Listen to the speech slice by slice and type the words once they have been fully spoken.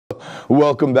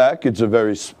Welcome back. It's a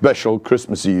very special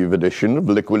Christmas Eve edition of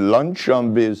Liquid Lunch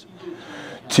on Biz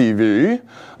TV.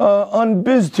 On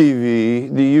Biz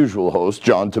TV, the usual host,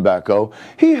 John Tobacco,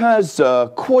 he has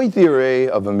quite the array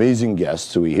of amazing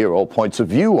guests. We hear all points of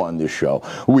view on this show.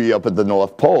 We up at the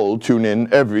North Pole tune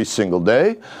in every single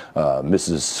day.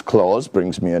 Mrs. Claus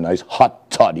brings me a nice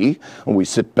hot toddy, and we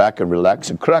sit back and relax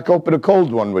and crack open a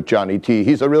cold one with Johnny T.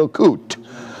 He's a real coot.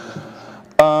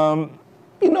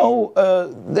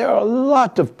 There are a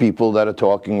lot of people that are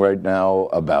talking right now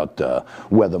about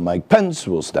whether Mike Pence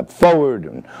will step forward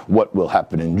and what will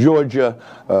happen in Georgia.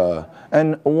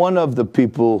 And one of the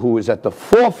people who is at the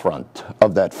forefront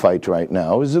of that fight right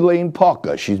now is Elaine.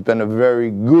 She's been a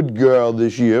very good girl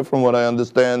this year, from what I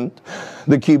understand.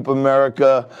 The Keep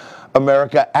America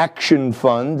Action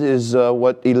Fund is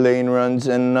what Elaine runs,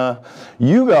 and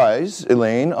you guys,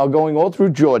 Elaine, are going all through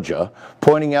Georgia,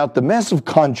 pointing out the massive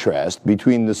contrast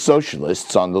between the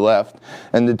socialists on the left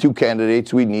and the two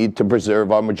candidates we need to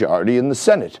preserve our majority in the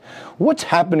Senate. What's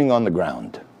happening on the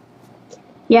ground?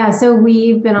 Yeah, so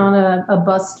we've been on a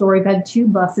bus tour. We've had 2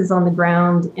 buses on the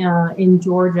ground in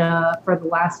Georgia for the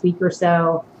last week or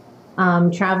so.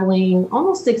 Traveling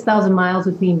almost 6,000 miles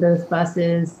between both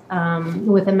buses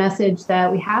with a message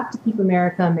that we have to keep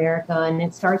America, America, and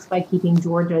it starts by keeping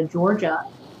Georgia, Georgia.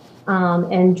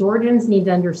 And Georgians need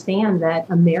to understand that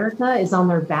America is on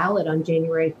their ballot on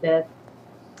January 5th.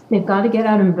 They've got to get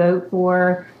out and vote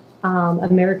for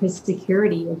America's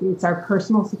security. It's our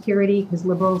personal security because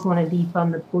liberals want to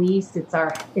defund the police. It's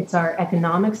our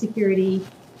economic security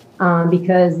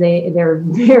because they're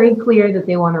very clear that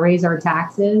they want to raise our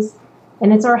taxes.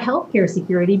 And it's our healthcare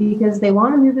security because they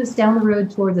want to move us down the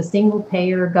road towards a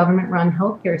single-payer, government-run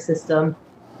healthcare system.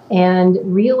 And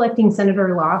re-electing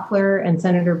Senator Loeffler and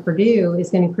Senator Perdue is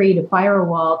going to create a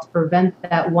firewall to prevent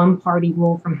that one-party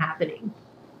rule from happening.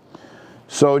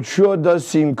 So it sure does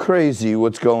seem crazy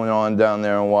what's going on down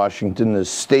there in Washington. This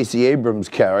Stacey Abrams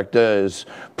character is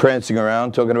prancing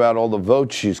around talking about all the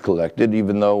votes she's collected,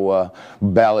 even though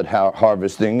ballot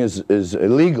harvesting is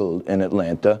illegal in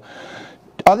Atlanta.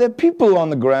 Are there people on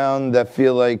the ground that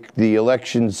feel like the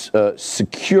election's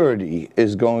security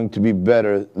is going to be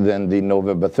better than the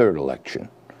November 3rd election?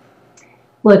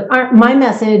 Look, my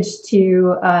message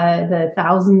to the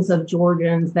thousands of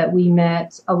Georgians that we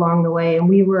met along the way, and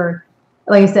we were,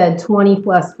 like I said, 20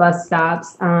 plus bus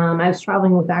stops. I was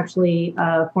traveling with actually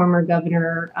former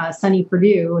Governor Sonny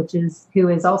Perdue, who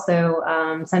is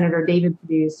also Senator David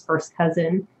Perdue's first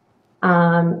cousin.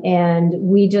 And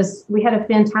we had a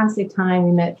fantastic time.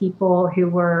 We met people who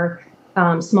were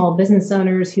small business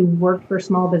owners who worked for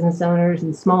small business owners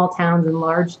in small towns and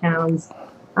large towns.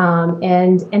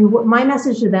 And what my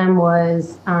message to them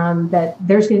was that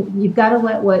you've got to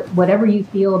let whatever you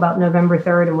feel about November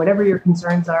 3rd and whatever your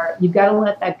concerns are, you've got to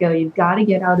let that go. You've got to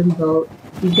get out and vote.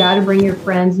 You've got to bring your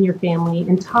friends and your family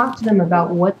and talk to them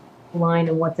about what's on the line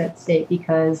and what's at stake,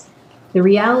 because the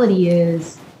reality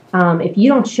is, if you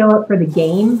don't show up for the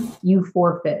game, you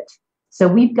forfeit. So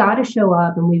we've got to show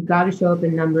up, and we've got to show up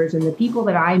in numbers. And the people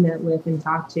that I met with and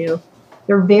talked to,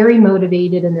 they're very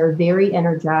motivated and they're very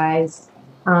energized,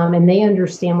 and they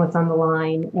understand what's on the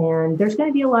line. And there's going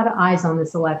to be a lot of eyes on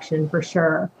this election for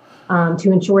sure,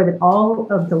 to ensure that all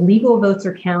of the legal votes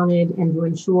are counted and to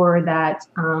ensure that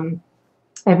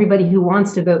everybody who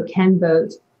wants to vote can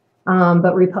vote.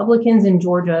 But Republicans in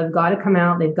Georgia have got to come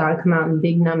out. They've got to come out in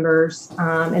big numbers,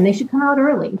 and they should come out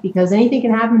early because anything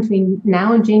can happen between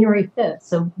now and January 5th.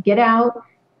 So get out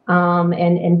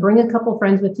and bring a couple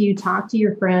friends with you. Talk to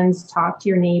your friends. Talk to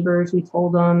your neighbors. We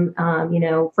told them,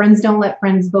 friends don't let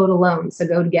friends vote alone. So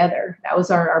go together. That was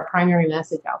our primary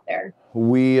message out there.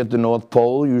 We at the North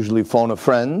Pole usually phone a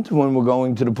friend when we're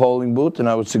going to the polling booth, and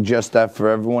I would suggest that for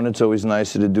everyone. It's always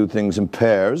nicer to do things in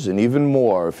pairs, and even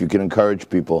more if you can encourage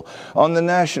people. On the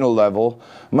national level,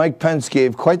 Mike Pence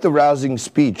gave quite the rousing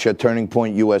speech at Turning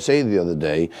Point USA the other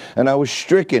day, and I was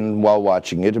stricken while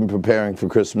watching it and preparing for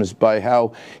Christmas by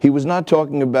how he was not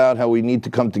talking about how we need to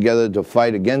come together to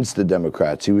fight against the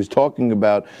Democrats. He was talking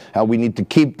about how we need to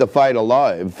keep the fight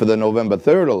alive for the November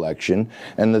 3rd election,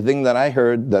 and the thing that I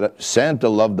heard that Santa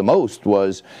loved the most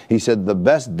was, he said, the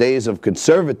best days of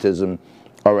conservatism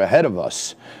are ahead of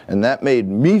us. And that made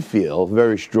me feel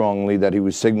very strongly that he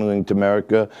was signaling to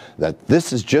America that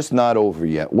this is just not over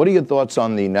yet. What are your thoughts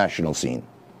on the national scene?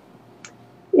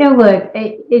 Look,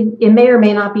 it may or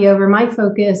may not be over. My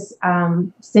focus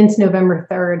since November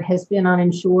 3rd has been on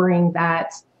ensuring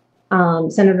that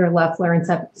Senator Loeffler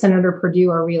and Senator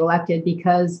Perdue are reelected,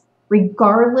 because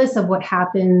regardless of what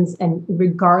happens and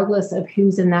regardless of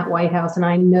who's in that White House, and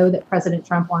I know that President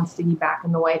Trump wants to be back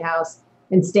in the White House,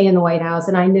 and stay in the White House.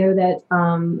 And I know that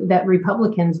that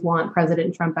Republicans want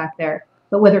President Trump back there.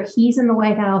 But whether he's in the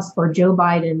White House or Joe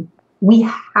Biden, we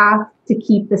have to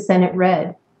keep the Senate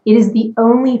red. It is the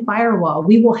only firewall.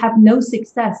 We will have no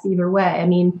success either way. I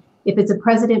mean, if it's a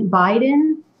President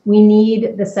Biden, we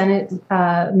need the Senate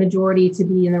majority to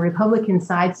be in the Republican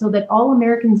side so that all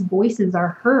Americans' voices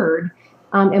are heard.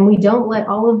 And we don't let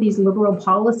all of these liberal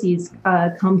policies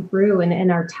come through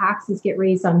and our taxes get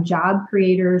raised on job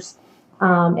creators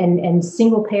and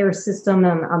single payer system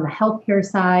on the healthcare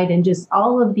side, and just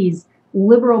all of these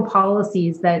liberal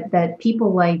policies that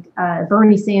people like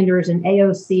Bernie Sanders and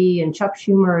AOC and Chuck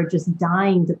Schumer are just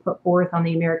dying to put forth on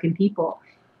the American people.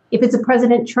 If it's a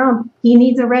President Trump, he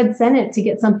needs a red Senate to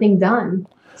get something done.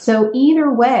 So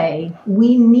either way,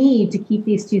 we need to keep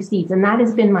these 2 seats. And that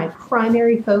has been my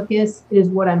primary focus. It is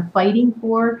what I'm fighting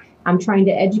for. I'm trying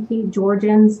to educate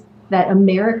Georgians that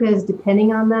America is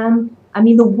depending on them. I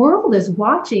mean, the world is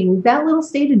watching that little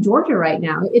state of Georgia right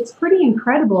now. It's pretty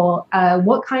incredible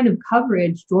what kind of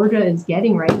coverage Georgia is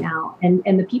getting right now.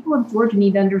 And the people of Georgia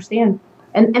need to understand.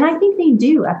 And I think they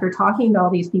do, after talking to all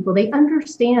these people, they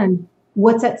understand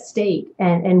what's at stake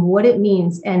and what it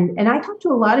means. And I talk to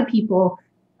a lot of people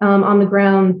on the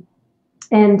ground,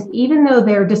 and even though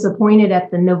they're disappointed at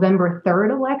the November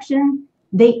 3rd election,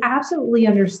 they absolutely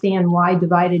understand why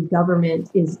divided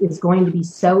government is going to be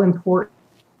so important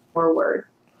forward.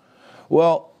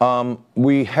 Well,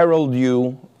 we herald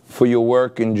you for your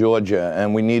work in Georgia,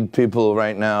 and we need people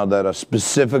right now that are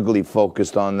specifically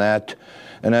focused on that.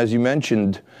 And as you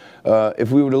mentioned,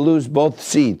 if we were to lose both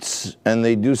seats and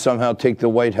they do somehow take the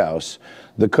White House,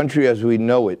 the country as we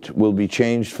know it will be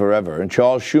changed forever. And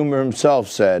Charles Schumer himself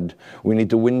said, we need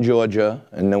to win Georgia,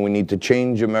 and then we need to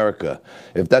change America.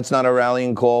 If that's not a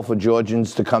rallying call for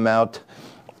Georgians to come out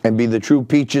and be the true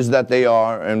peaches that they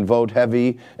are and vote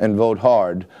heavy and vote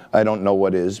hard, I don't know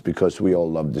what is, because we all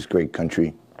love this great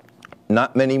country.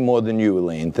 Not many more than you,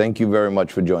 Elaine. Thank you very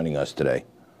much for joining us today.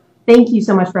 Thank you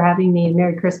so much for having me, and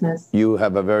Merry Christmas. You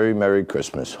have a very Merry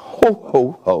Christmas. Ho,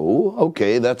 ho, ho.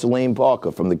 Okay, that's Elaine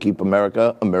Parker from the Keep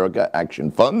America Action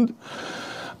Fund.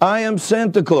 I am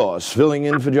Santa Claus, filling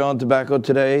in for John Tobacco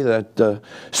today. That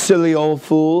silly old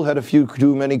fool had a few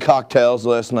too many cocktails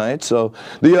last night, so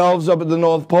the elves up at the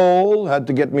North Pole had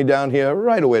to get me down here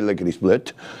right away,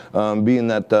 lickety-split. Being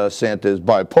that Santa is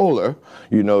bipolar,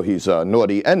 you know he's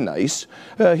naughty and nice.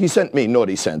 He sent me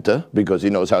Naughty Santa because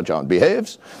he knows how John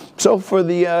behaves. So for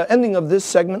the ending of this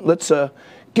segment, let's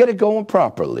get it going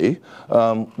properly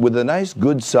with a nice,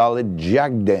 good, solid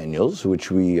Jack Daniels, which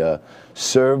we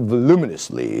serve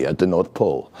voluminously at the North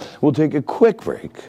Pole. We'll take a quick break.